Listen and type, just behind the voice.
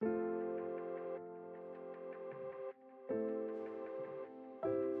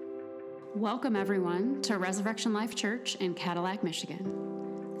Welcome, everyone, to Resurrection Life Church in Cadillac,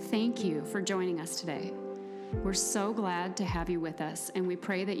 Michigan. Thank you for joining us today. We're so glad to have you with us, and we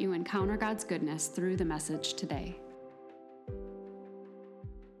pray that you encounter God's goodness through the message today.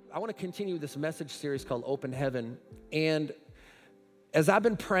 I want to continue this message series called Open Heaven. And as I've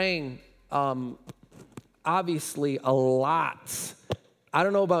been praying, obviously a lot, I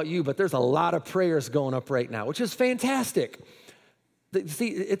don't know about you, but there's a lot of prayers going up right now, which is fantastic. See,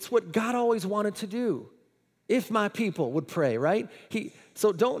 it's what God always wanted to do. If my people would pray, right?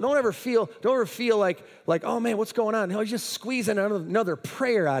 So don't ever feel like, oh man, what's going on? No, he's just squeezing another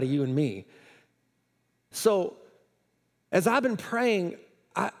prayer out of you and me. So as I've been praying,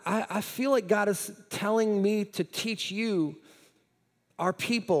 I feel like God is telling me to teach you, our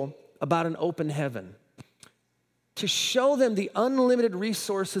people, about an open heaven. To show them the unlimited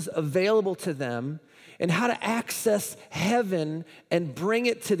resources available to them and how to access heaven and bring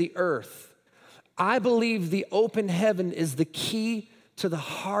it to the earth. I believe the open heaven is the key to the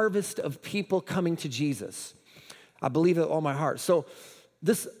harvest of people coming to Jesus. I believe it with all my heart. So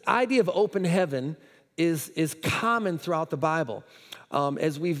this idea of open heaven is common throughout the Bible.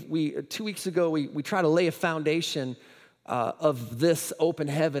 As we 2 weeks ago, we try to lay a foundation of this open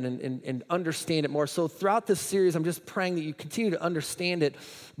heaven and understand it more. So throughout this series, I'm just praying that you continue to understand it.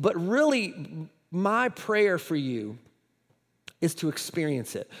 But really, my prayer for you is to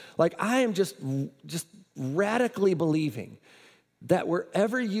experience it. Like, I am just radically believing that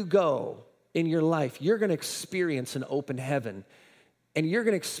wherever you go in your life, you're going to experience an open heaven. And you're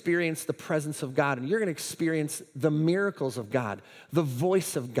going to experience the presence of God, and you're going to experience the miracles of God, the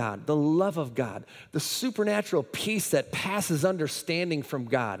voice of God, the love of God, the supernatural peace that passes understanding from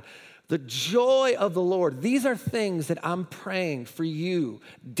God, the joy of the Lord. These are things that I'm praying for you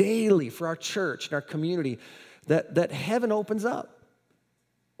daily, for our church and our community, that heaven opens up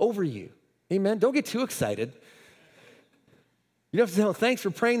over you. Amen? Don't get too excited. You don't have to say, oh, thanks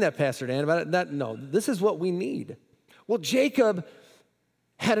for praying that, Pastor Dan, about it. No, this is what we need. Well, Jacob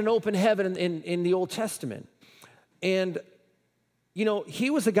had an open heaven in the Old Testament. And, you know, he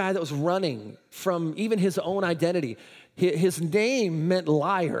was a guy that was running from even his own identity. His name meant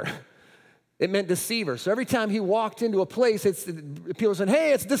liar. It meant deceiver. So every time he walked into a place, people said,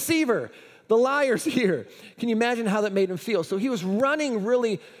 hey, it's deceiver. The liar's here. Can you imagine how that made him feel? So he was running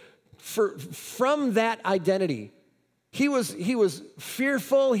really from that identity. He was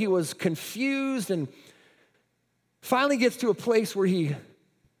fearful. He was confused, and finally gets to a place where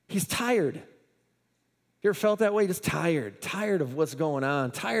he's tired. You ever felt that way? Just tired of what's going on,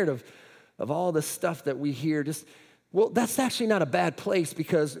 tired of all the stuff that we hear. Well, that's actually not a bad place,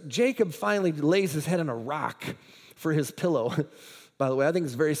 because Jacob finally lays his head on a rock for his pillow. By the way, I think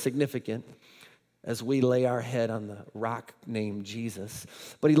it's very significant as we lay our head on the rock named Jesus.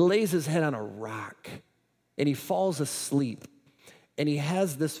 But he lays his head on a rock, and he falls asleep, and he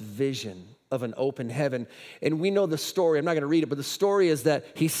has this vision of an open heaven. And we know the story. I'm not going to read it, but the story is that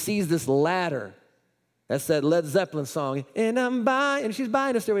he sees this ladder. That's that Led Zeppelin song, and she's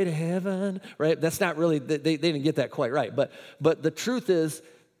buying us their way to heaven, right? That's not really, they didn't get that quite right. But the truth is,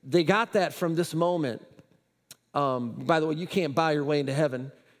 they got that from this moment. By the way, you can't buy your way into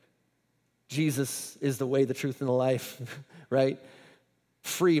heaven. Jesus is the way, the truth, and the life, right?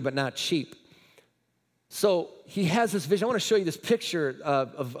 Free, but not cheap. So he has this vision. I want to show you this picture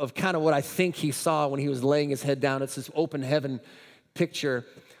of kind of what I think he saw when he was laying his head down. It's this open heaven picture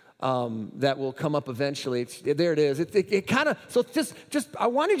that will come up eventually. There it is. It kind of, so just I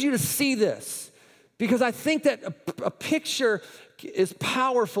wanted you to see this, because I think that a picture is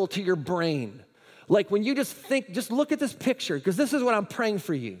powerful to your brain. Like when you just look at this picture, because this is what I'm praying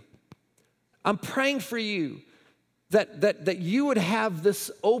for you. I'm praying for you that you would have this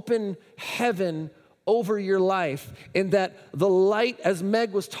open heaven over your life, and that the light, as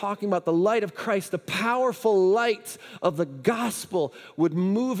Meg was talking about, the light of Christ, the powerful light of the gospel would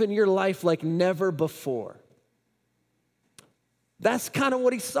move in your life like never before. That's kind of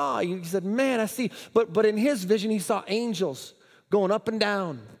what he saw. He said, man, I see. But in his vision, he saw angels going up and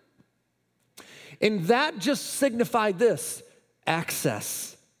down. And that just signified this,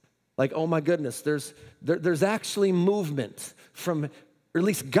 access. Like, oh my goodness, there's actually movement from, or at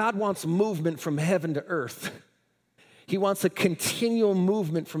least God wants movement from heaven to earth. He wants a continual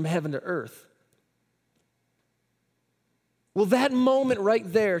movement from heaven to earth. Well, that moment right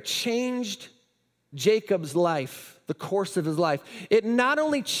there changed Jacob's life, the course of his life. It not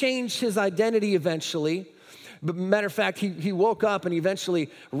only changed his identity eventually, But matter of fact, he woke up and he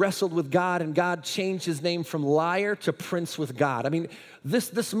eventually wrestled with God, and God changed his name from liar to prince with God. I mean,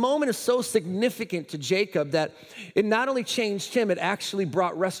 this moment is so significant to Jacob that it not only changed him, it actually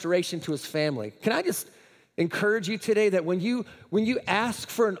brought restoration to his family. Can I just encourage you today that when you ask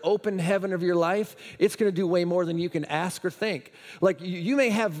for an open heaven of your life, it's going to do way more than you can ask or think. Like you may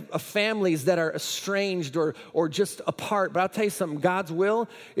have families that are estranged or just apart, but I'll tell you something, God's will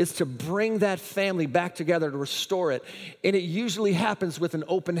is to bring that family back together, to restore it. And it usually happens with an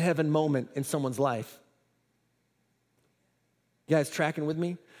open heaven moment in someone's life. You guys tracking with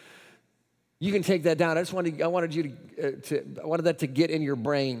me? You can take that down. I wanted that to get in your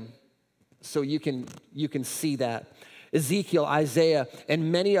brain, so you can see that. Ezekiel, Isaiah,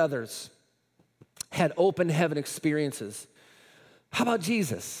 and many others had open heaven experiences. How about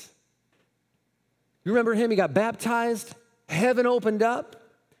Jesus? You remember him? He got baptized, heaven opened up,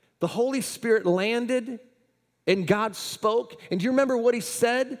 the Holy Spirit landed, and God spoke. And do you remember what he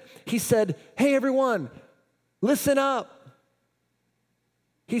said? He said, "Hey everyone, listen up."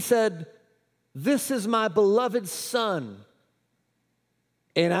 He said, "This is my beloved Son,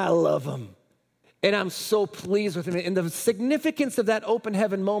 and I love him, and I'm so pleased with him." And the significance of that open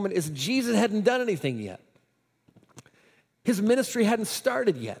heaven moment is Jesus hadn't done anything yet. His ministry hadn't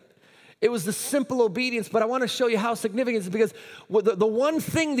started yet. It was the simple obedience, but I want to show you how significant it is, because the one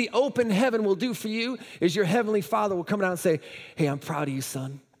thing the open heaven will do for you is your heavenly Father will come down and say, "Hey, I'm proud of you,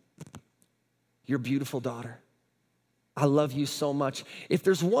 son. You're a beautiful daughter. I love you so much." If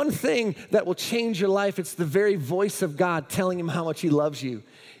there's one thing that will change your life, it's the very voice of God telling him how much he loves you,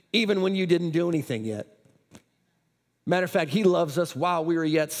 even when you didn't do anything yet. Matter of fact, he loves us while we were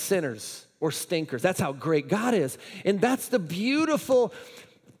yet sinners or stinkers. That's how great God is. And that's the beautiful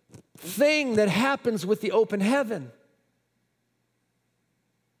thing that happens with the open heaven.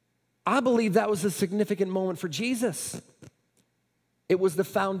 I believe that was a significant moment for Jesus. It was the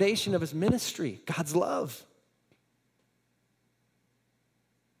foundation of his ministry, God's love.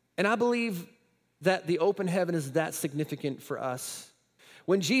 And I believe that the open heaven is that significant for us.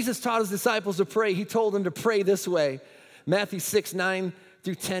 When Jesus taught his disciples to pray, he told them to pray this way. Matthew 6, 9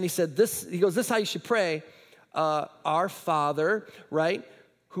 through 10, he said this, he goes, "This is how you should pray. Our Father, right,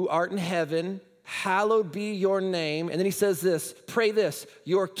 who art in heaven, hallowed be your name." And then he says this, pray this,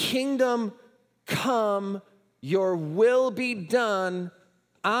 "Your kingdom come, your will be done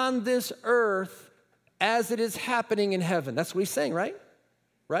on this earth as it is happening in heaven." That's what he's saying, right?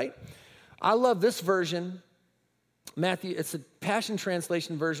 Right? I love this version. Matthew, it's a Passion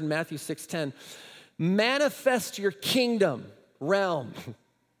Translation version, Matthew 6:10. "Manifest your kingdom, realm,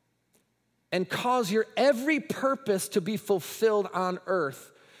 and cause your every purpose to be fulfilled on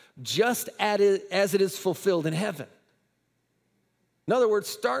earth, just as it is fulfilled in heaven." In other words,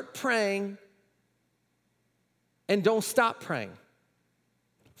 start praying and don't stop praying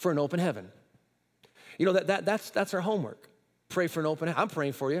for an open heaven. You know, that's our homework. Pray for an open heaven. I'm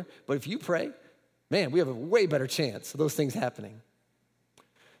praying for you, but if you pray, man, we have a way better chance of those things happening.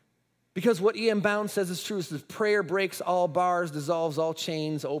 Because what E.M. Bound says is true, is that prayer breaks all bars, dissolves all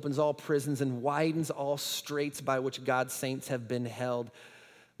chains, opens all prisons, and widens all straits by which God's saints have been held.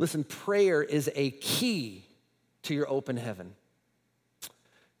 Listen, prayer is a key to your open heaven.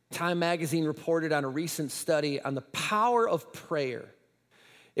 Time magazine reported on a recent study on the power of prayer.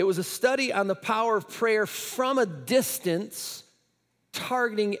 It was a study on the power of prayer from a distance,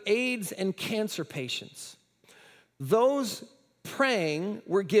 targeting AIDS and cancer patients. Those praying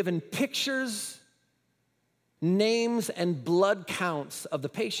were given pictures, names, and blood counts of the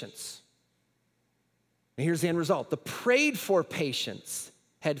patients. And here's the end result. The prayed for patients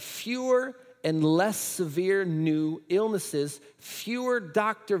had fewer and less severe new illnesses, fewer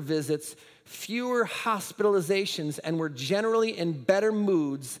doctor visits, fewer hospitalizations, and were generally in better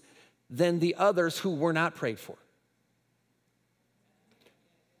moods than the others who were not prayed for.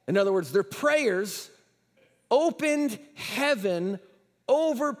 In other words, their prayers opened heaven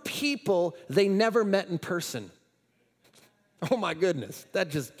over people they never met in person. Oh my goodness, that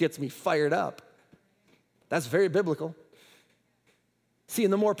just gets me fired up. That's very biblical. See,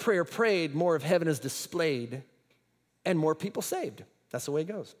 and the more prayer prayed, more of heaven is displayed and more people saved. That's the way it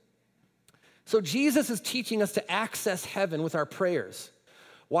goes. So Jesus is teaching us to access heaven with our prayers.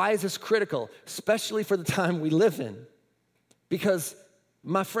 Why is this critical? Especially for the time we live in. Because,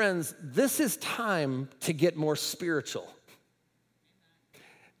 my friends, this is time to get more spiritual.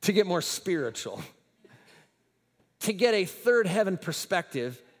 To get more spiritual. To get a third heaven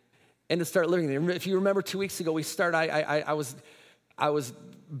perspective and to start living there. If you remember 2 weeks ago, I was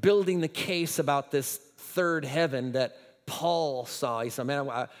building the case about this third heaven that Paul saw. He said, man,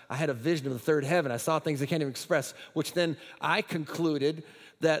 I had a vision of the third heaven. I saw things I can't even express, which then I concluded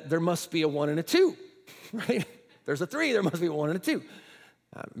that there must be a 1 and a 2, right? There's a 3, there must be a 1 and a 2.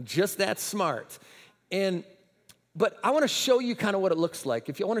 I'm just that smart. But I want to show you kind of what it looks like.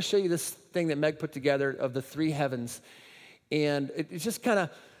 I want to show you this thing that Meg put together of the 3 heavens. And it's just kind of,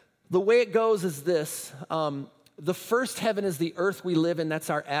 the way it goes is this. The first heaven is the earth we live in. That's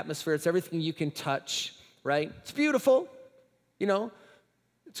our atmosphere. It's everything you can touch, right? It's beautiful, you know.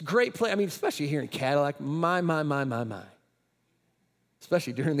 It's a great place. I mean, especially here in Cadillac, my.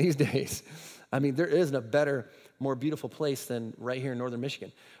 Especially during these days. I mean, there isn't a better, more beautiful place than right here in northern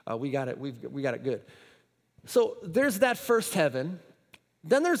Michigan. We got it good. So there's that first heaven.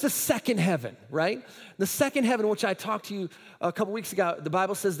 Then there's the second heaven, right? The second heaven, which I talked to you a couple weeks ago, the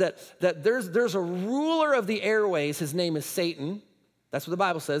Bible says that there's a ruler of the airways. His name is Satan. That's what the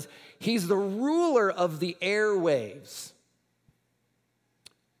Bible says. He's the ruler of the airwaves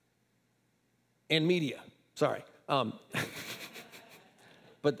and media. Sorry.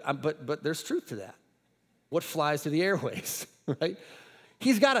 But there's truth to that. What flies to the airways, right?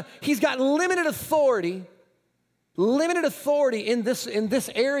 He's got limited authority in this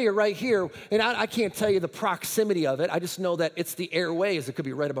area right here. And I can't tell you the proximity of it. I just know that it's the airways. It could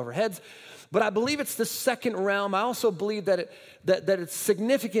be right above our heads. But I believe it's the second realm. I also believe that it's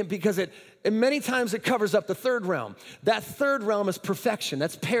significant because many times it covers up the third realm. That third realm is perfection.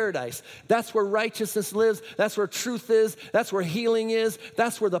 That's paradise. That's where righteousness lives. That's where truth is. That's where healing is.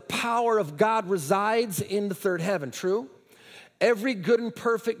 That's where the power of God resides in the third heaven. True? Every good and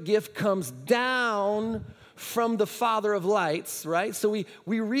perfect gift comes down from the Father of lights, right? So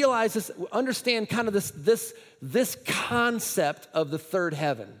we realize this, understand kind of this concept of the third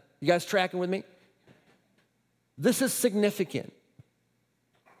heaven. You guys tracking with me? This is significant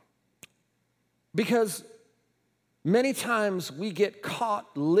because many times we get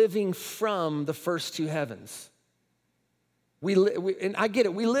caught living from the first 2 heavens. And I get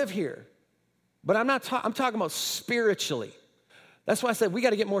it, we live here, but I'm talking about spiritually. That's why I said we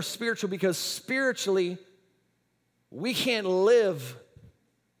got to get more spiritual, because spiritually, we can't live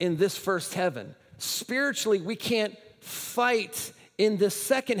in this first heaven. Spiritually, we can't fight in this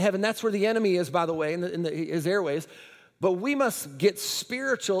second heaven. That's where the enemy is, by the way, in his airways. But we must get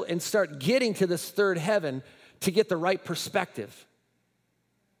spiritual and start getting to this third heaven to get the right perspective.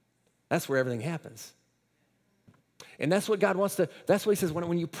 That's where everything happens. And that's what God wants to, that's what he says,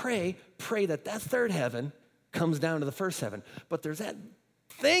 when you pray that third heaven comes down to the first heaven. But there's that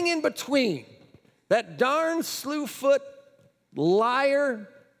thing in between, that darn slewfoot liar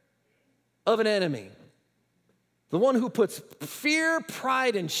of an enemy. The one who puts fear,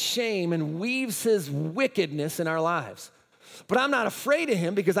 pride, and shame and weaves his wickedness in our lives. But I'm not afraid of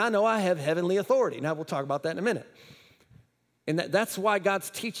him because I know I have heavenly authority. Now, we'll talk about that in a minute. And that's why God's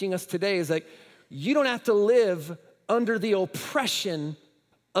teaching us today is like, you don't have to live under the oppression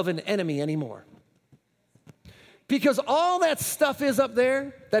of an enemy anymore. Because all that stuff is up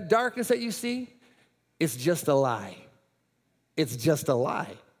there, that darkness that you see, is just a lie. It's just a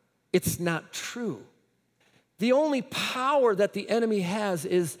lie. It's not true. The only power that the enemy has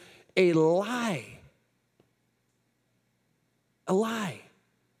is a lie. A lie,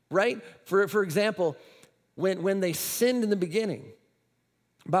 right? For example, when they sinned in the beginning,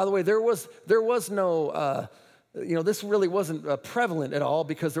 by the way, there was no, this really wasn't prevalent at all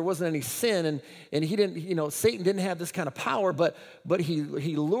because there wasn't any sin, and he didn't, Satan didn't have this kind of power, but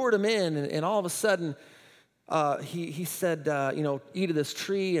he lured him in, and all of a sudden, he said, eat of this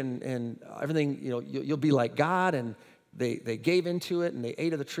tree and everything, you'll be like God. And they gave into it and they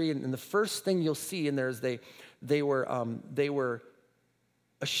ate of the tree. And the first thing you'll see in there is they were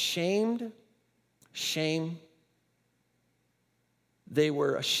ashamed, shame. They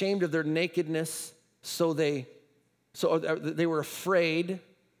were ashamed of their nakedness. So they were afraid.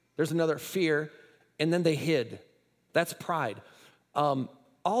 There's another fear. And then they hid. That's pride.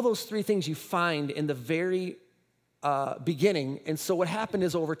 All those 3 things you find in the very beginning. And so what happened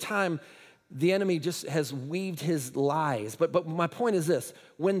is over time, the enemy just has weaved his lies. But my point is this.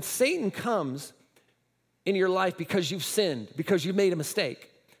 When Satan comes in your life because you've sinned, because you made a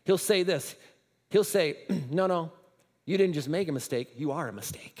mistake, he'll say this. He'll say, no, you didn't just make a mistake. You are a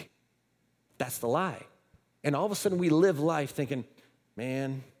mistake. That's the lie. And all of a sudden we live life thinking,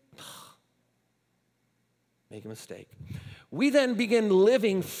 man, make a mistake. We then begin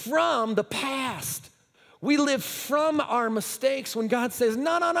living from the past. We live from our mistakes when God says,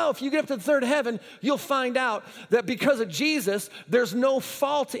 no. If you get up to the third heaven, you'll find out that because of Jesus, there's no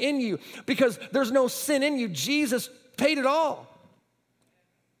fault in you. Because there's no sin in you. Jesus paid it all.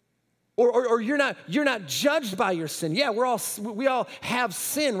 Or you're not judged by your sin. Yeah, we all have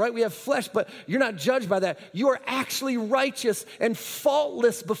sin, right? We have flesh, but you're not judged by that. You are actually righteous and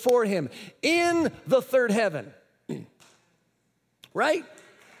faultless before him in the third heaven. Right?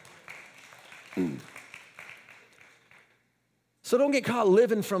 So don't get caught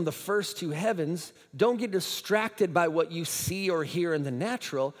living from the first two heavens. Don't get distracted by what you see or hear in the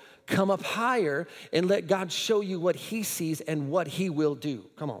natural. Come up higher and let God show you what he sees and what he will do.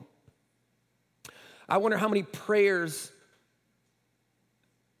 Come on. I wonder how many prayers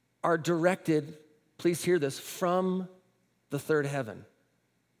are directed, please hear this, from the third heaven.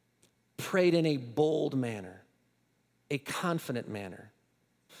 Prayed in a bold manner, a confident manner.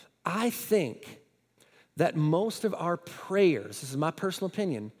 I think that most of our prayers, this is my personal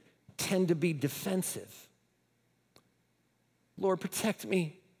opinion, tend to be defensive. Lord, protect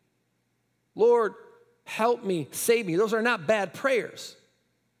me. Lord, help me, save me. Those are not bad prayers.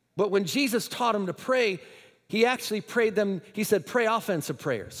 But when Jesus taught him to pray, he actually prayed them, he said, pray offensive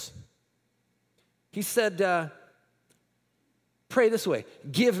prayers. He said, pray this way,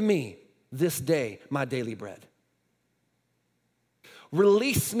 give me this day my daily bread.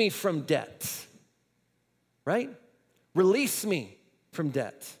 Release me from debt, right? Release me from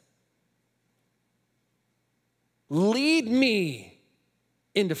debt. Lead me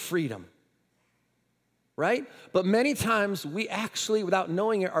into freedom. Right? But many times we actually, without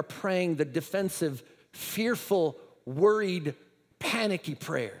knowing it, are praying the defensive, fearful, worried, panicky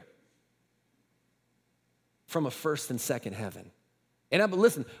prayer from a first and second heaven. And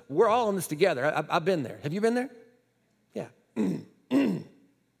listen, we're all in this together. I've been there. Have you been there? Yeah.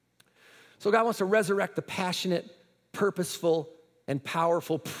 So God wants to resurrect the passionate, purposeful, and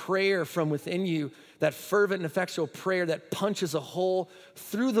powerful prayer from within you, that fervent and effectual prayer that punches a hole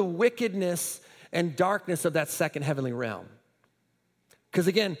through the wickedness and darkness of that second heavenly realm. Because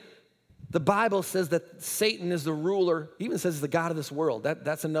again, the Bible says that Satan is the ruler, even says he's the God of this world.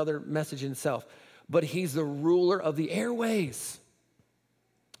 That's another message in itself. But he's the ruler of the airways.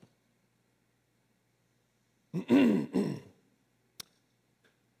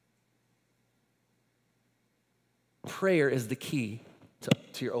 Prayer is the key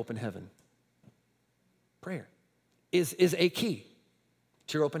to your open heaven. Prayer is a key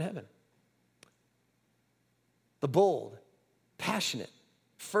to your open heaven. The bold, passionate,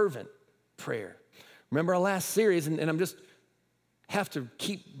 fervent prayer. Remember our last series, and I'm just have to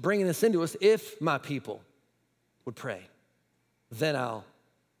keep bringing this into us. If my people would pray, then I'll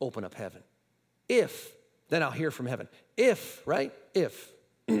open up heaven. If, then I'll hear from heaven. If, right? If.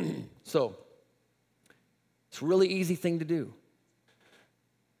 So, it's a really easy thing to do.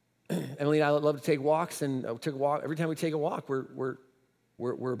 Emily and I love to take walks, and every time we take a walk, we're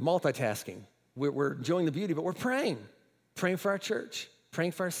multitasking. We're enjoying the beauty, but we're praying for our church,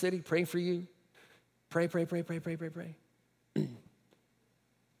 praying for our city, praying for you. Pray.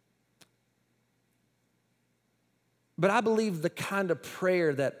 But I believe the kind of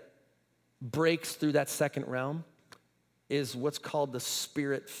prayer that breaks through that second realm is what's called the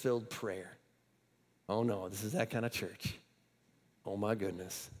Spirit-filled prayer. Oh no, this is that kind of church. Oh my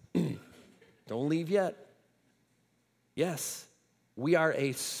goodness. Don't leave yet. Yes, we are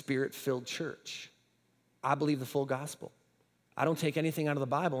a Spirit-filled church. I believe the full gospel. I don't take anything out of the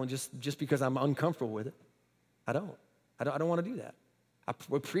Bible and just because I'm uncomfortable with it. I don't want to do that.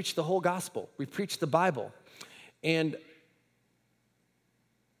 We preach the whole gospel. We preach the Bible. And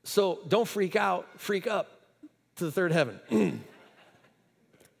so don't freak out, freak up to the third heaven.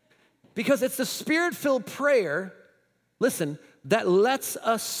 Because it's the Spirit-filled prayer, listen, that lets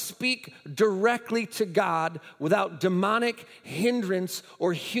us speak directly to God without demonic hindrance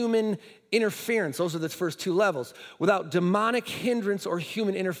or human interference. Those are the first two levels. Without demonic hindrance or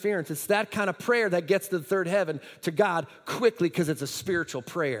human interference. It's that kind of prayer that gets to the third heaven, to God, quickly, because it's a spiritual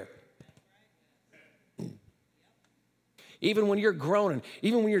prayer. Even when you're groaning,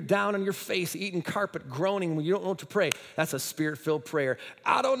 even when you're down on your face, eating carpet, groaning, when you don't know what to pray, that's a Spirit-filled prayer.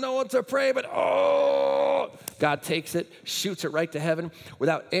 I don't know what to pray, but God takes it, shoots it right to heaven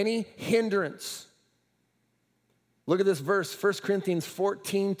without any hindrance. Look at this verse, 1 Corinthians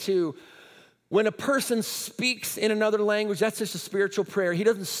 14:2. When a person speaks in another language, that's just a spiritual prayer. He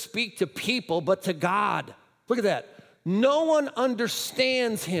doesn't speak to people, but to God. Look at that. No one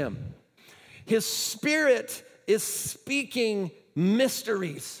understands him. His spirit is speaking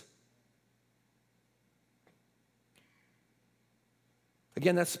mysteries.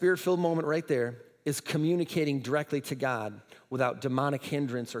 Again, that Spirit-filled moment right there is communicating directly to God without demonic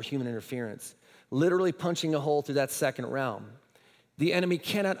hindrance or human interference, literally punching a hole through that second realm. The enemy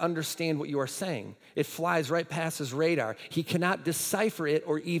cannot understand what you are saying. It flies right past his radar. He cannot decipher it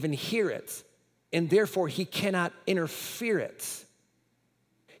or even hear it, and therefore he cannot interfere it.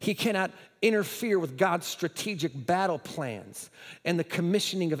 He cannot interfere with God's strategic battle plans and the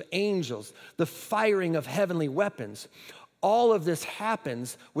commissioning of angels, the firing of heavenly weapons. All of this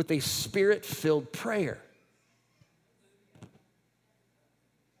happens with a spirit-filled prayer.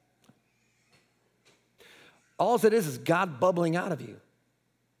 All it is God bubbling out of you,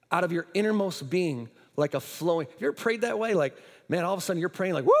 out of your innermost being, like a flowing. Have you ever prayed that way? Like, man, all of a sudden you're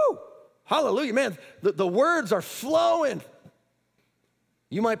praying like, woo, hallelujah, man, the words are flowing.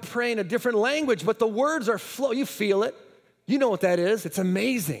 You might pray in a different language, but the words are flowing. You feel it. You know what that is. It's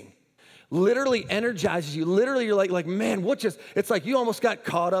amazing. Literally energizes you. Literally, you're like, man, it's like you almost got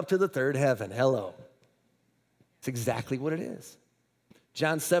caught up to the third heaven. Hello. It's exactly what it is.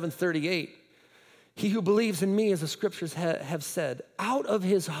 John 7:38. He who believes in me, as the scriptures have said, out of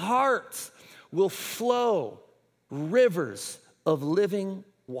his heart will flow rivers of living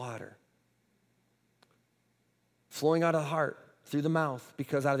water. Flowing out of the heart, through the mouth,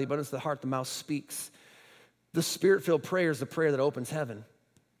 because out of the abundance of the heart, the mouth speaks. The spirit-filled prayer is the prayer that opens heaven.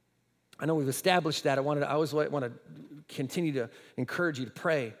 I know we've established that. I always want to continue to encourage you to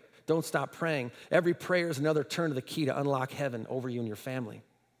pray. Don't stop praying. Every prayer is another turn to the key to unlock heaven over you and your family.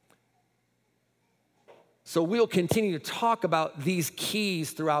 So we'll continue to talk about these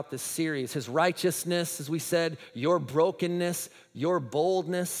keys throughout this series. His righteousness, as we said, your brokenness, your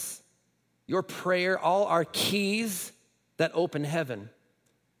boldness, your prayer, all are keys that open heaven.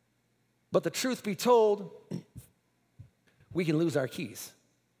 But the truth be told, we can lose our keys.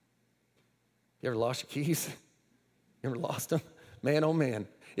 You ever lost your keys? You ever lost them? Man, oh man.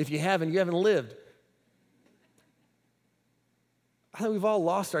 If you haven't lived. I think we've all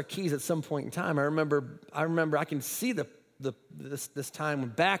lost our keys at some point in time. I remember I can see this time when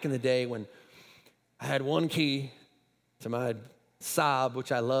back in the day when I had one key to my Saab,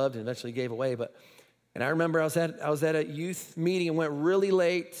 which I loved and eventually gave away. And I remember I was at a youth meeting and went really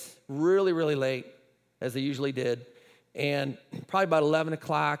late, really late, as they usually did. And probably about 11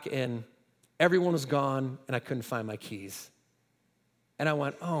 o'clock, and everyone was gone, and I couldn't find my keys. And I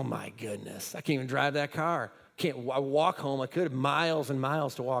went, oh my goodness, I can't even drive that car. I walk home. I could have miles and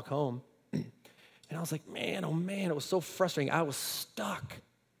miles to walk home. And I was like, man, oh man, it was so frustrating. I was stuck.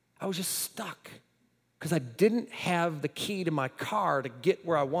 I was just stuck because I didn't have the key to my car to get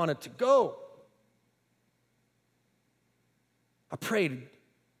where I wanted to go. I prayed,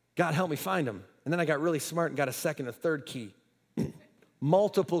 God help me find them. And then I got really smart and got a second, a third key.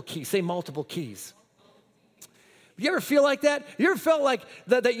 Multiple keys. Say multiple keys. You ever feel like that? You ever felt like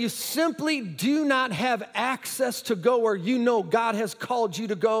that you simply do not have access to go where you know God has called you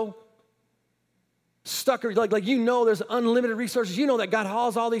to go? Stuck, or like you know there's unlimited resources. You know that God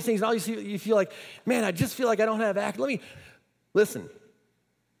hauls all these things, and all you feel like, man, I just feel like I don't have access. Listen.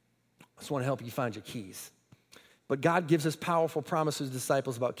 I just want to help you find your keys. But God gives us powerful promises to his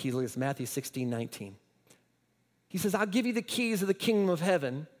disciples about keys. Look at this, Matthew 16:19. He says, I'll give you the keys of the kingdom of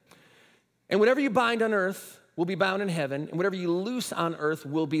heaven, and whatever you bind on earth will be bound in heaven, and whatever you loose on earth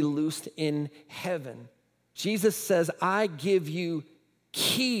will be loosed in heaven. Jesus says, I give you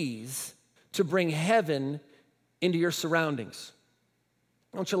keys to bring heaven into your surroundings.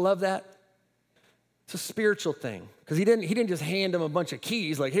 Don't you love that? It's a spiritual thing, because he didn't just hand them a bunch of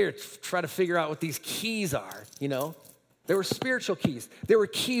keys, like, here, try to figure out what these keys are, you know? They were spiritual keys. They were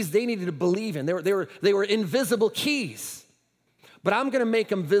keys they needed to believe in. They were invisible keys. But I'm going to make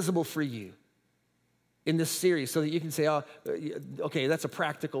them visible for you in this series so that you can say, oh, okay, that's a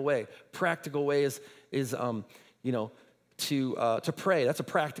practical way. Practical way is to pray. That's a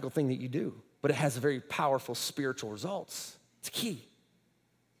practical thing that you do. But it has very powerful spiritual results. It's key.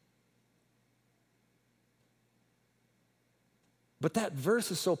 But that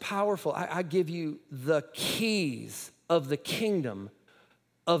verse is so powerful. I give you the keys of the kingdom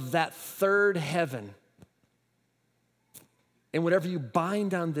of that third heaven. And whatever you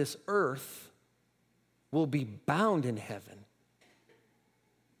bind on this earth will be bound in heaven.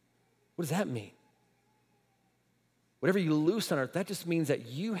 What does that mean? Whatever you loose on earth, that just means that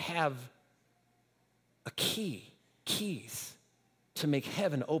you have a keys to make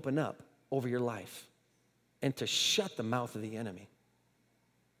heaven open up over your life and to shut the mouth of the enemy.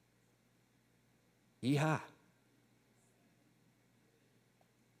 Yeehaw.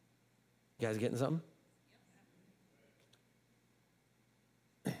 You guys getting something?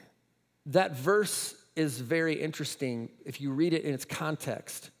 That verse is very interesting if you read it in its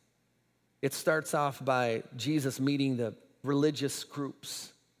context. It starts off by Jesus meeting the religious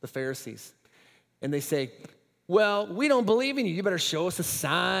groups, the Pharisees. And they say, well, we don't believe in you. You better show us a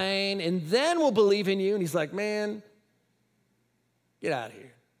sign, and then we'll believe in you. And he's like, man, get out of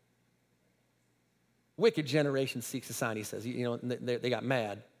here. Wicked generation seeks a sign, he says. They got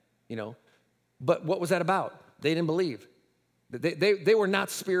mad, But what was that about? They didn't believe. They were not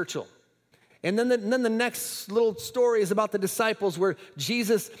spiritual. And then the next little story is about the disciples where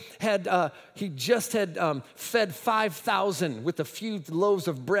Jesus had fed 5,000 with a few loaves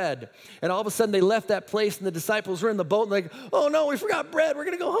of bread. And all of a sudden they left that place and the disciples were in the boat and like, oh no, we forgot bread. We're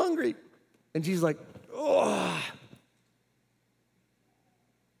going to go hungry. And Jesus is like, oh.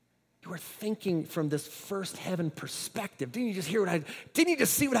 You are thinking from this first heaven perspective. Didn't you just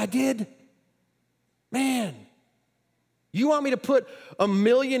see what I did? Man. You want me to put 1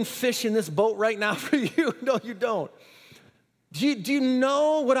 million fish in this boat right now for you? No, you don't. Do you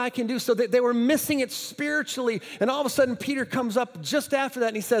know what I can do? So they were missing it spiritually, and all of a sudden Peter comes up just after that,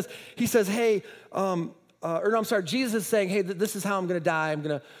 and he says, hey, Jesus is saying, hey, this is how I'm going to die. I'm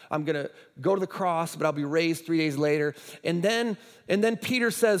going to go to the cross, but I'll be raised 3 days later. And then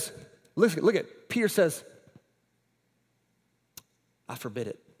Peter says, look at Peter says, I forbid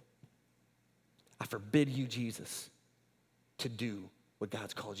it. I forbid you, Jesus, to do what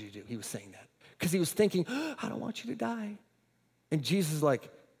God's called you to do. He was saying that because he was thinking, I don't want you to die. And Jesus is like,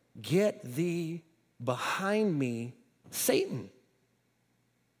 get thee behind me, Satan.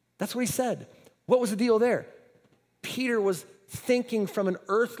 That's what he said. What was the deal there? Peter was thinking from an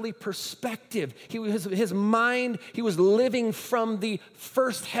earthly perspective. His mind, he was living from the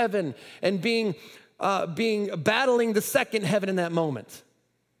first heaven and battling the second heaven in that moment.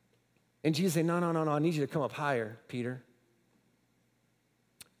 And Jesus said, no, I need you to come up higher, Peter.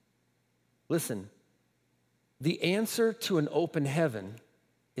 Listen, the answer to an open heaven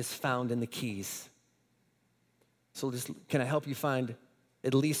is found in the keys. So can I help you find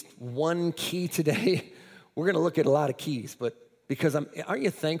at least one key today? We're going to look at a lot of keys, but because aren't you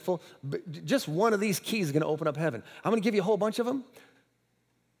thankful? Just one of these keys is going to open up heaven. I'm going to give you a whole bunch of them,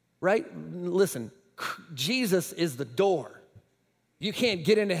 right? Listen, Jesus is the door. You can't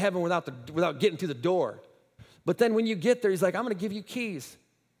get into heaven without getting through the door. But then when you get there, he's like, I'm going to give you keys.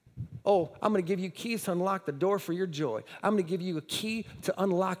 Oh, I'm going to give you keys to unlock the door for your joy. I'm going to give you a key to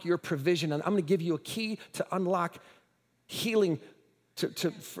unlock your provision. And I'm going to give you a key to unlock healing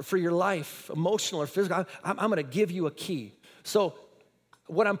for your life, emotional or physical. I'm going to give you a key. So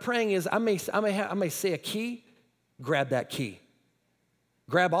what I'm praying is I may say a key, grab that key.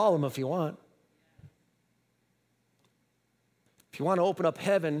 Grab all of them if you want. If you want to open up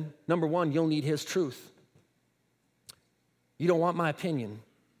heaven, number one, you'll need his truth. You don't want my opinion.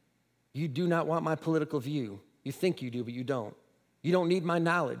 You do not want my political view. You think you do, but you don't. You don't need my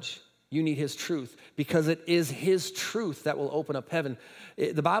knowledge. You need his truth because it is his truth that will open up heaven.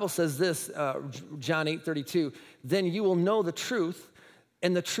 The Bible says this, John 8:32, then you will know the truth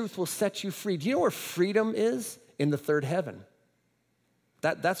and the truth will set you free. Do you know where freedom is? In the third heaven.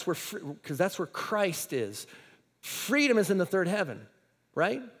 That's where Christ is. Freedom is in the third heaven,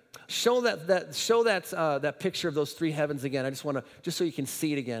 right? Show that picture of those three heavens again. I just want to, just so you can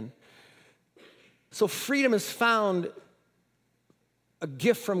see it again. So freedom is found, a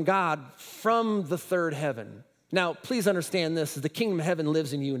gift from God from the third heaven. Now, please understand this, is the kingdom of heaven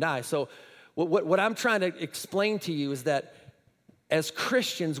lives in you and I. So what I'm trying to explain to you is that as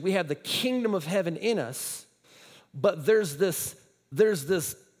Christians, we have the kingdom of heaven in us, but there's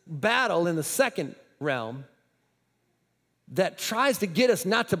this battle in the second realm that tries to get us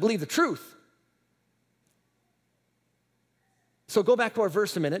not to believe the truth. So go back to our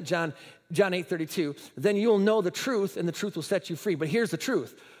verse a minute, John 8:32. Then you'll know the truth, and the truth will set you free. But here's the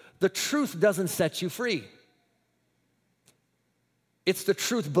truth. The truth doesn't set you free. It's the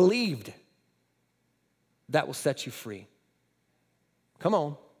truth believed that will set you free. Come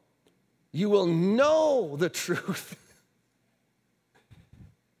on. You will know the truth.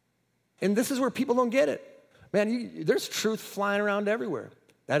 And this is where people don't get it. Man, there's truth flying around everywhere.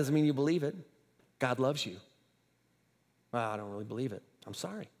 That doesn't mean you believe it. God loves you. Well, I don't really believe it. I'm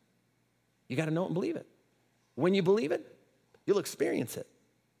sorry. You got to know it and believe it. When you believe it, you'll experience it.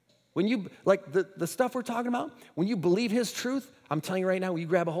 When you, like the stuff we're talking about, when you believe his truth, I'm telling you right now, when you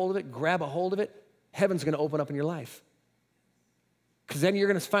grab a hold of it, heaven's going to open up in your life. Because then you're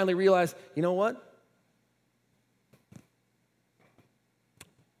going to finally realize, you know what?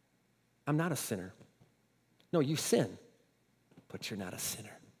 I'm not a sinner. No, you sin, but you're not a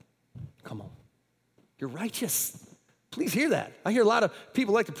sinner. Come on. You're righteous. Please hear that. I hear a lot of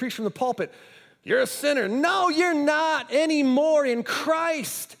people like to preach from the pulpit. You're a sinner. No, you're not anymore in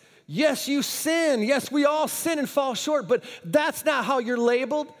Christ. Yes, you sin. Yes, we all sin and fall short, but that's not how you're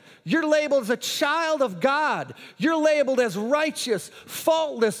labeled. You're labeled as a child of God. You're labeled as righteous,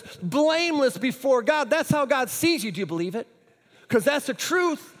 faultless, blameless before God. That's how God sees you. Do you believe it? Because that's the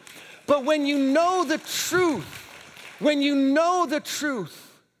truth. But when you know the truth,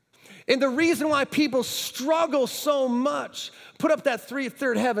 and the reason why people struggle so much, put up that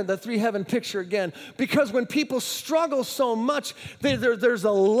the three heaven picture again, because when people struggle so much, there's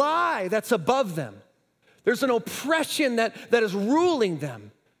a lie that's above them. There's an oppression that is ruling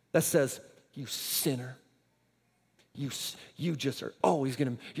them that says, you sinner. You just are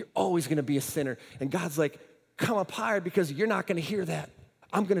you're always gonna be a sinner. And God's like, come up higher because you're not gonna hear that.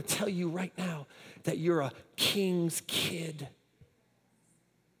 I'm gonna tell you right now that you're a king's kid.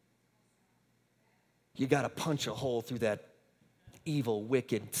 You gotta punch a hole through that evil,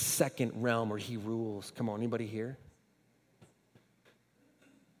 wicked second realm where he rules. Come on, anybody here?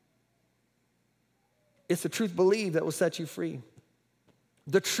 It's the truth believed that will set you free.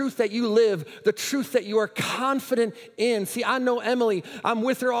 The truth that you live, the truth that you are confident in. See, I know Emily. I'm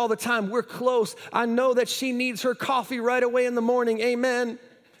with her all the time. We're close. I know that she needs her coffee right away in the morning. Amen.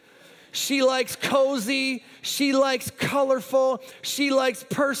 She likes cozy. She likes colorful. She likes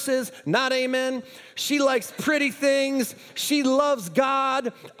purses. Not amen. She likes pretty things. She loves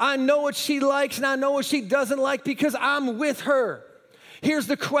God. I know what she likes and I know what she doesn't like because I'm with her. Here's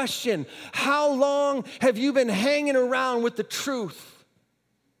the question. How long have you been hanging around with the truth?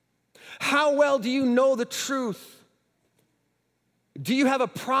 How well do you know the truth? Do you have a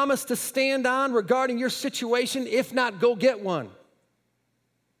promise to stand on regarding your situation? If not, go get one.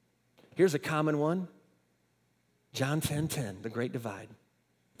 Here's a common one. John 10:10, the great divide.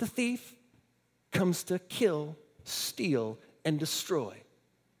 The thief comes to kill, steal, and destroy,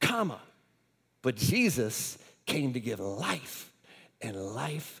 but Jesus came to give life and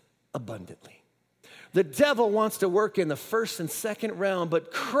life abundantly. The devil wants to work in the first and second realm,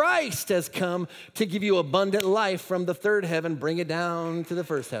 but Christ has come to give you abundant life from the third heaven, bring it down to the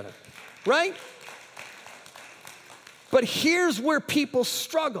first heaven, right? But here's where people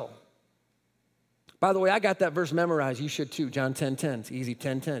struggle. By the way, I got that verse memorized. You should too. John 10:10. It's easy.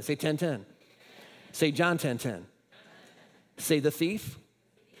 10:10. Say 10:10. Say John 10:10. Say the thief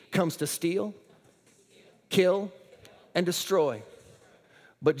comes to steal, kill, and destroy.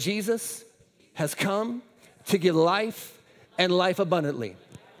 But Jesus has come to give life and life abundantly.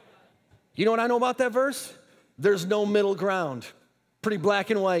 You know what I know about that verse? There's no middle ground. Pretty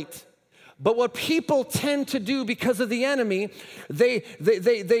black and white. But what people tend to do because of the enemy, they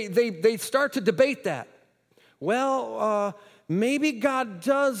start to debate that. Well, maybe God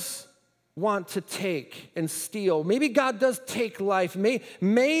does want to take and steal. Maybe God does take life.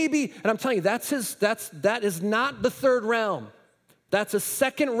 Maybe, and I'm telling you, that is not the third realm. That's a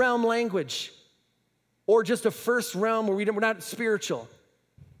second realm language, or just a first realm where we're not spiritual.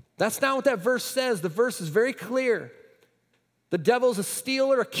 That's not what that verse says. The verse is very clear. The devil's a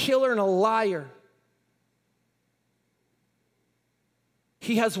stealer, a killer, and a liar.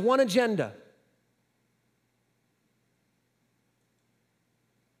 He has one agenda.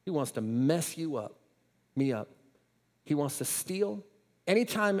 He wants to mess you up, me up. He wants to steal.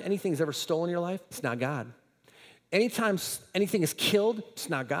 Anytime anything's ever stolen in your life, it's not God. Anytime anything is killed, it's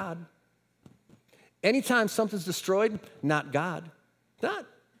not God. Anytime something's destroyed, not God. Not.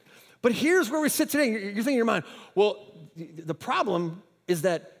 But here's where we sit today. You're thinking in your mind, well, the problem is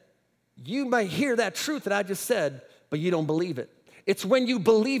that you might hear that truth that I just said, but you don't believe it. It's when you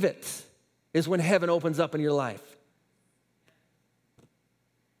believe it is when heaven opens up in your life.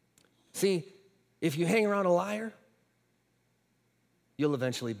 See, if you hang around a liar, you'll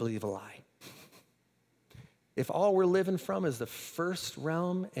eventually believe a lie. If all we're living from is the first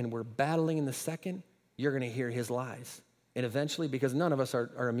realm and we're battling in the second, you're going to hear his lies. And eventually, because none of us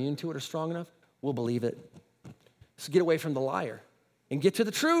are immune to it or strong enough, we'll believe it. So get away from the liar and get to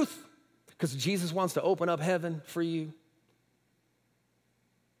the truth, because Jesus wants to open up heaven for you.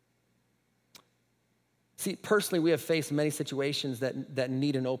 See, personally, we have faced many situations that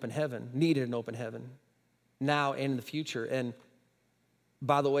needed an open heaven, now and in the future. And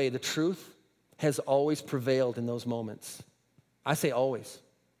by the way, the truth has always prevailed in those moments. I say always.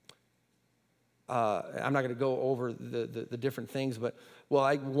 I'm not going to go over the different things, but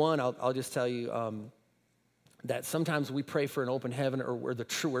I'll just tell you that sometimes we pray for an open heaven, or we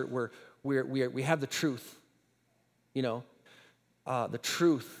have the truth, the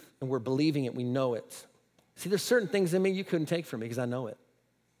truth, and we're believing it. We know it. See, there's certain things in me you couldn't take from me because I know it.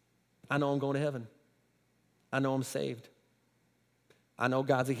 I know I'm going to heaven. I know I'm saved. I know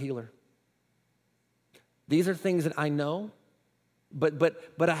God's a healer. These are things that I know, but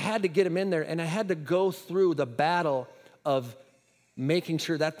I had to get them in there, and I had to go through the battle of making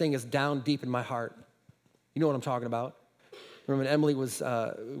sure that thing is down deep in my heart. You know what I'm talking about. Remember when Emily was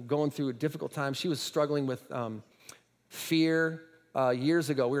going through a difficult time, she was struggling with fear years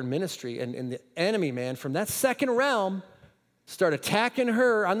ago. We were in ministry, and the enemy, man, from that second realm, started attacking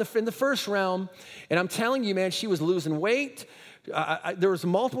her in the first realm. And I'm telling you, man, she was losing weight. There was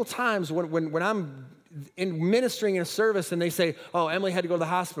multiple times when I'm ministering in a service and they say, oh, Emily had to go to the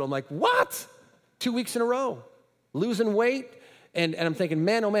hospital. I'm like, what? 2 weeks in a row, losing weight. And I'm thinking,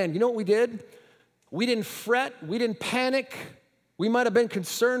 man, oh man, you know what we did? We didn't fret. We didn't panic. We might have been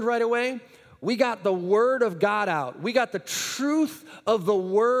concerned right away. We got the word of God out. We got the truth of the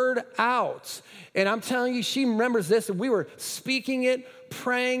word out. And I'm telling you, she remembers this, and we were speaking it,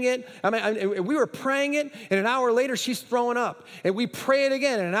 praying it. We were praying it, and an hour later, she's throwing up. And we pray it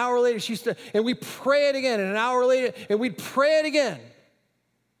again, and an hour later, and we pray it again, and an hour later, and we'd pray it again.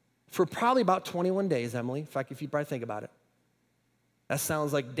 For probably about 21 days, Emily, if you probably think about it. That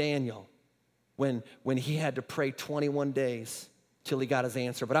sounds like Daniel when he had to pray 21 days till he got his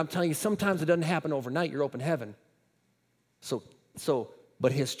answer. But I'm telling you, sometimes it doesn't happen overnight. You're open heaven.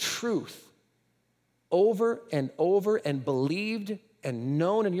 But his truth over and believed and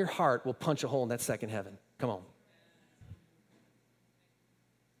known in your heart will punch a hole in that second heaven. Come on.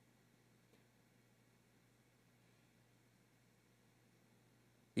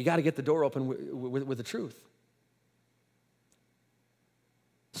 You got to get the door open with the truth.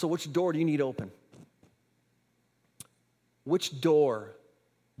 So which door do you need open? Which door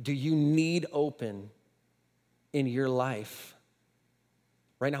do you need open in your life?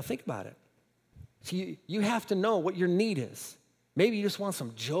 Right now, think about it. So you have to know what your need is. Maybe you just want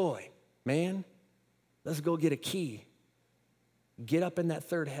some joy. Man, let's go get a key. Get up in that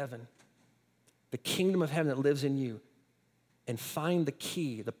third heaven, the kingdom of heaven that lives in you, and find the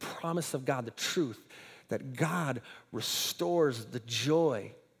key, the promise of God, the truth, that God restores the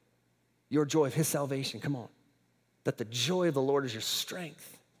joy, your joy of his salvation. Come on. That the joy of the Lord is your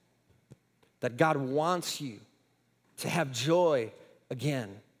strength. That God wants you to have joy again.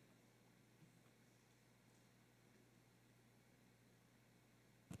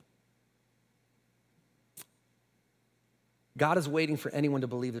 God is waiting for anyone to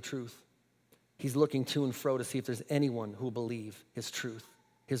believe the truth. He's looking to and fro to see if there's anyone who will believe his truth,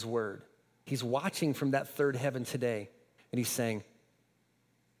 his word. He's watching from that third heaven today, and he's saying,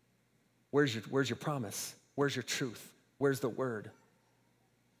 where's your promise? Where's your truth? Where's the word?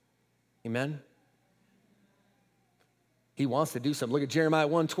 Amen? He wants to do something. Look at Jeremiah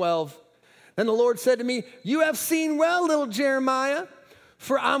 1:12. Then the Lord said to me, you have seen well, little Jeremiah,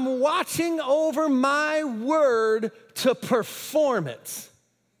 for I'm watching over my word to perform it.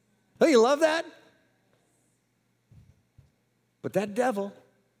 Don't you love that? But that devil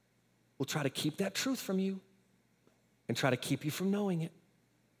will try to keep that truth from you and try to keep you from knowing it.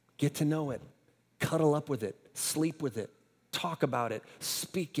 Get to know it. Cuddle up with it. Sleep with it. Talk about it.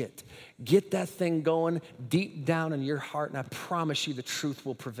 Speak it. Get that thing going deep down in your heart, and I promise you the truth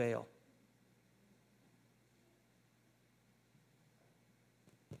will prevail.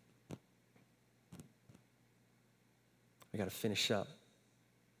 I got to finish up,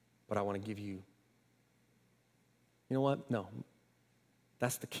 but I want to give you, you know what? No,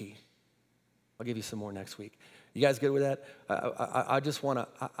 that's the key. I'll give you some more next week. You guys good with that? I just want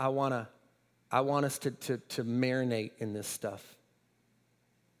to, I want us to marinate in this stuff.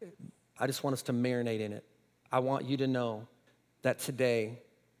 I just want us to marinate in it. I want you to know that today,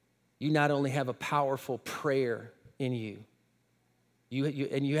 you not only have a powerful prayer in you,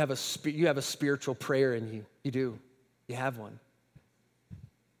 you have a spiritual prayer in you. You do. You have one.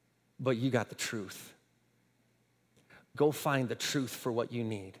 But you got the truth. Go find the truth for what you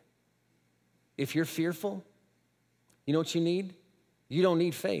need. If you're fearful, you know what you need? You don't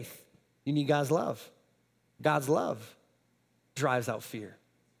need faith. You need God's love. God's love drives out fear,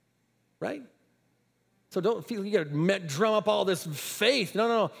 right? So don't feel you got to drum up all this faith.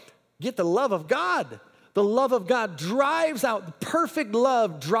 No. Get the love of God. The love of God drives out, the perfect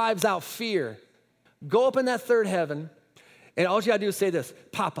love drives out fear. Go up in that third heaven, and all you got to do is say this,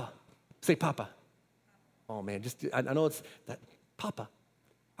 Papa. Say Papa. Oh man, I know it's that, Papa,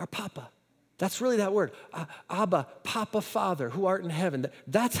 our Papa. That's really that word. Abba, Papa, Father, who art in heaven.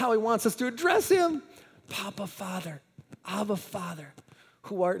 That's how he wants us to address him. Papa, Father, Abba, Father,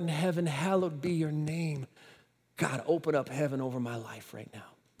 who art in heaven, hallowed be your name. God, open up heaven over my life right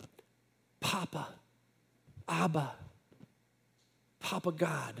now. Papa, Abba, Papa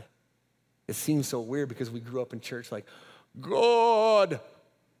God. It seems so weird because we grew up in church like, God.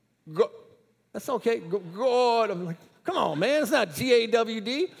 That's okay, God. I'm like, come on, man, it's not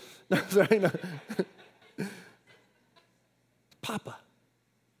G-A-W-D. No, sorry, no. Papa.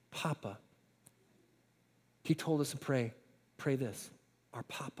 Papa. He told us to pray this. Our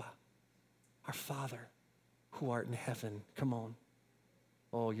Papa, our Father, who art in heaven. Come on.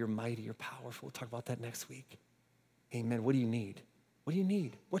 Oh, you're mighty, you're powerful. We'll talk about that next week. Amen. What do you need? What do you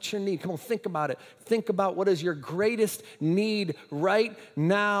need? What's your need? Come on, think about it. Think about what is your greatest need right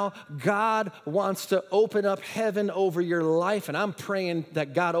now. God wants to open up heaven over your life, and I'm praying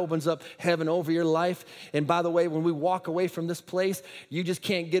that God opens up heaven over your life. And by the way, when we walk away from this place, you just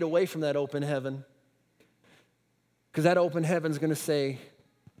can't get away from that open heaven. Because that open heaven's going to say,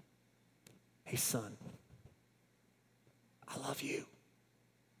 hey, son, I love you.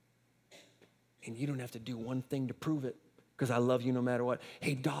 And you don't have to do one thing to prove it, because I love you no matter what.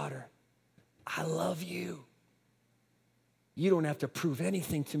 Hey, daughter, I love you. You don't have to prove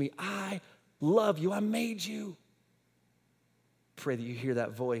anything to me. I love you. I made you. Pray that you hear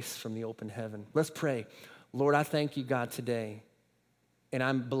that voice from the open heaven. Let's pray. Lord, I thank you, God, today. And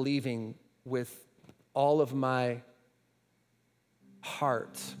I'm believing with all of my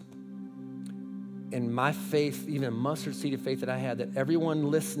heart and my faith, even a mustard seed of faith that I had, that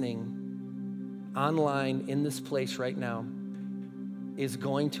everyone listening online in this place right now is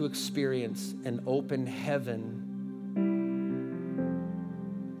going to experience an open heaven.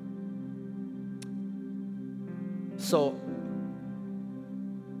 So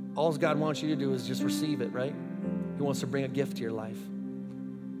all God wants you to do is just receive it, right? He wants to bring a gift to your life.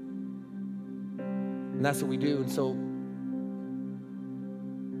 And that's what we do. And so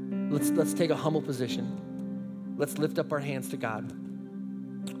let's take a humble position. Let's lift up our hands to God.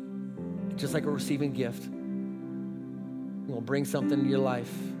 Just like we're receiving a gift. We'll bring something into your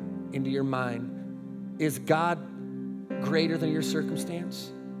life, into your mind. Is God greater than your circumstance?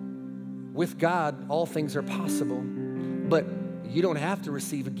 With God, all things are possible. But you don't have to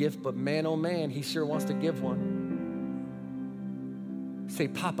receive a gift, but man, oh man, he sure wants to give one. Say,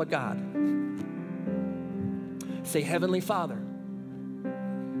 Papa God. Say, Heavenly Father,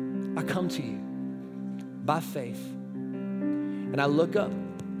 I come to you by faith, and I look up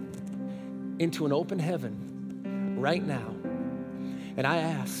into an open heaven right now, and I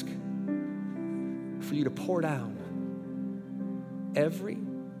ask for you to pour down every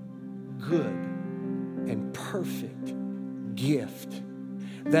good and perfect gift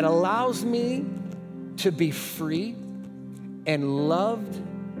that allows me to be free and loved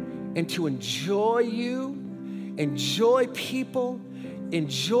and to enjoy you, enjoy people,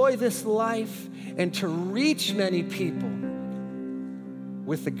 enjoy this life, and to reach many people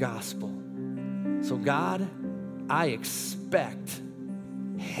with the gospel. So God, I expect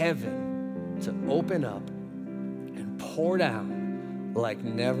heaven to open up and pour down like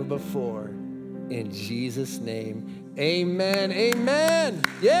never before. In Jesus' name, amen, amen.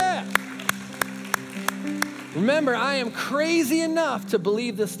 Yeah. Remember, I am crazy enough to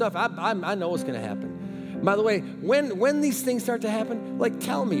believe this stuff. I know what's going to happen. By the way, when these things start to happen, like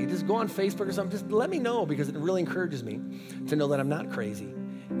tell me. Just go on Facebook or something. Just let me know, because it really encourages me to know that I'm not crazy.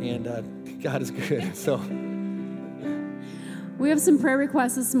 And God is good. So we have some prayer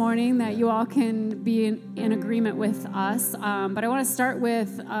requests this morning that you all can be in agreement with us. But I want to start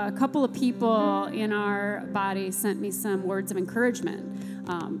with a couple of people in our body sent me some words of encouragement.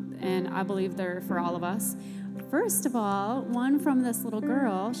 And I believe they're for all of us. First of all, one from this little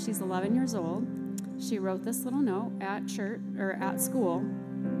girl. She's 11 years old. She wrote this little note at church or at school.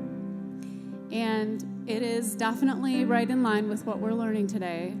 And it is definitely right in line with what we're learning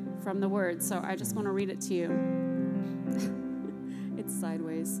today from the Word. So I just want to read it to you. It's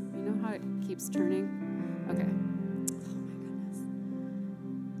sideways. You know how it keeps turning? Okay. Oh, my goodness.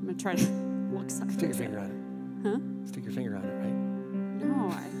 I'm going to try to look sideways. Stick your finger on it. Huh? Stick your finger on it, right? No,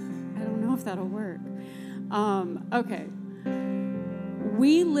 I don't know if that'll work. Okay.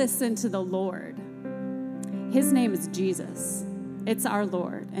 We listen to the Lord. His name is Jesus. It's our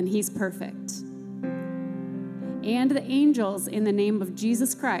Lord, and he's perfect. And the angels in the name of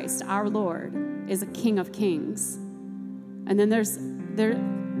Jesus Christ, our Lord, is a King of Kings. And then there's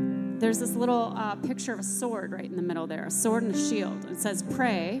this little picture of a sword right in the middle there, a sword and a shield. It says,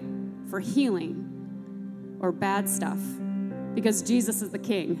 pray for healing or bad stuff, because Jesus is the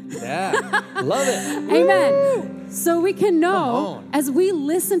King. Yeah, love it. Amen. Woo! So we can know as we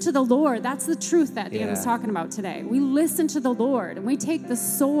listen to the Lord, that's the truth that Dan was talking about today. We listen to the Lord, and we take the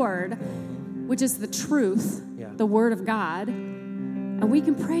sword, which is the truth, the Word of God, and we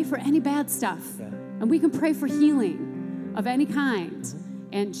can pray for any bad stuff. Yeah. And we can pray for healing of any kind.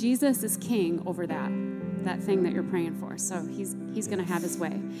 And Jesus is King over that thing that you're praying for. So he's going to have his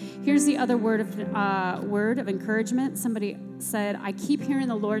way. Here's the other word of encouragement. Somebody said, I keep hearing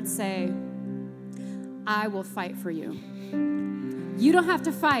the Lord say, I will fight for you. You don't have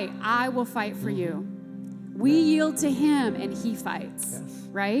to fight. I will fight for you. We yield to him and he fights,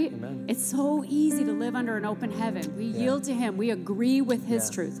 right? Amen. It's so easy to live under an open heaven. We yield to him. We agree with his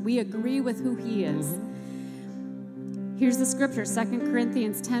truth. We agree with who he is. Here's the scripture, 2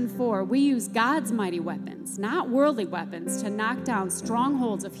 Corinthians 10:4. We use God's mighty weapons, not worldly weapons, to knock down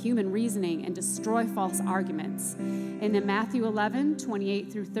strongholds of human reasoning and destroy false arguments. And in Matthew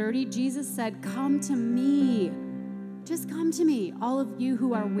 11:28-30, Jesus said, come to me. Just come to me, all of you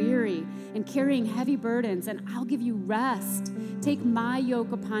who are weary and carrying heavy burdens, and I'll give you rest. Take my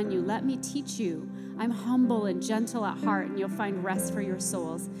yoke upon you. Let me teach you. I'm humble and gentle at heart, and you'll find rest for your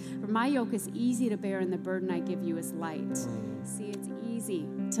souls. For my yoke is easy to bear, and the burden I give you is light. See, it's easy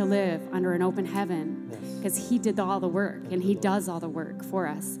to live under an open heaven because he did all the work, and he does all the work for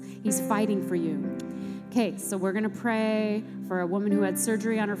us. He's fighting for you. Okay, so we're going to pray for a woman who had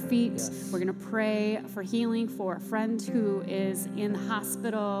surgery on her feet. We're going to pray for healing for a friend who is in the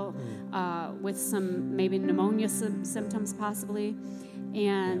hospital with some maybe pneumonia symptoms possibly.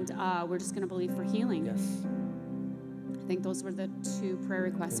 And we're just going to believe for healing. I think those were the two prayer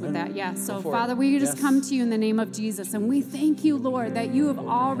requests with that. Yeah, so Father, we just come to you in the name of Jesus. And we thank you, Lord, that you have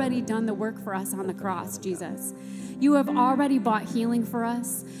already done the work for us on the cross, Jesus. You have already bought healing for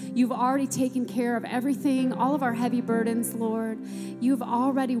us. You've already taken care of everything, all of our heavy burdens, Lord. You've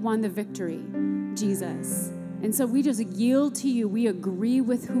already won the victory, Jesus. And so we just yield to you. We agree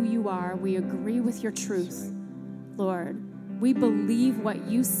with who you are. We agree with your truth, Lord. We believe what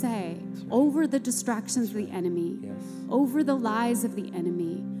you say over the distractions of the enemy, over the lies of the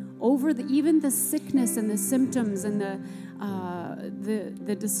enemy, over even the sickness and the symptoms and the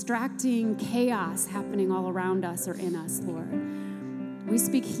distracting chaos happening all around us or in us, Lord. We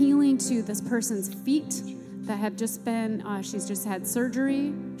speak healing to this person's feet that have just been, she's just had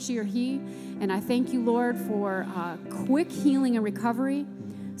surgery, she or he. And I thank you, Lord, for quick healing and recovery.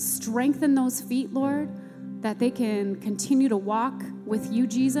 Strengthen those feet, Lord, that they can continue to walk with you,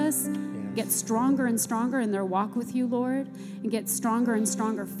 Jesus, get stronger and stronger in their walk with you, Lord, and get stronger and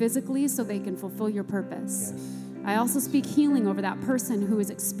stronger physically so they can fulfill your purpose. I also speak healing over that person who is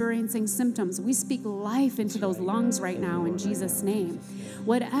experiencing symptoms. We speak life into those lungs right now in Jesus' name.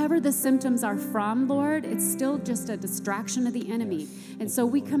 Whatever the symptoms are from, Lord, it's still just a distraction of the enemy. And so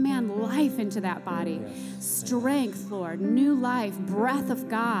we command life into that body. Strength, Lord, new life, breath of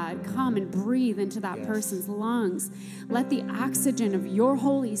God, come and breathe into that person's lungs. Let the oxygen of your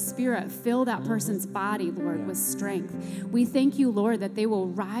Holy Spirit fill that person's body, Lord, with strength. We thank you, Lord, that they will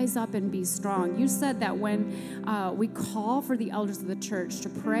rise up and be strong. You said that when we call for the elders of the church to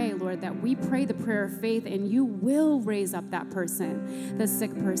pray, Lord, that we pray the prayer of faith and you will raise up that person, the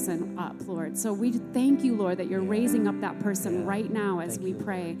sick person up, Lord. So we thank you, Lord, that you're raising up that person right now as we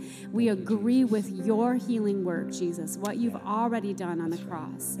pray. We agree with your healing work, Jesus, what you've already done on the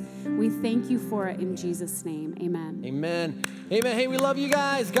cross. We thank you for it in Jesus' name. Amen. Amen. Amen. Hey, we love you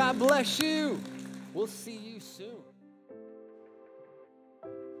guys. God bless you. We'll see you soon.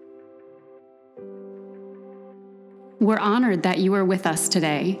 We're honored that you are with us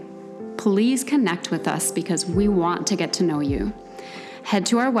today. Please connect with us because we want to get to know you. Head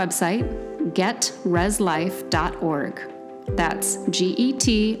to our website, getreslife.org. That's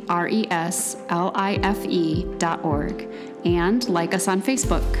GETRESLIFE.org. And like us on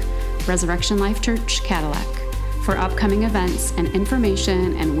Facebook, Resurrection Life Church, Cadillac, for upcoming events and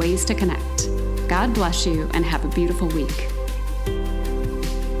information and ways to connect. God bless you and have a beautiful week.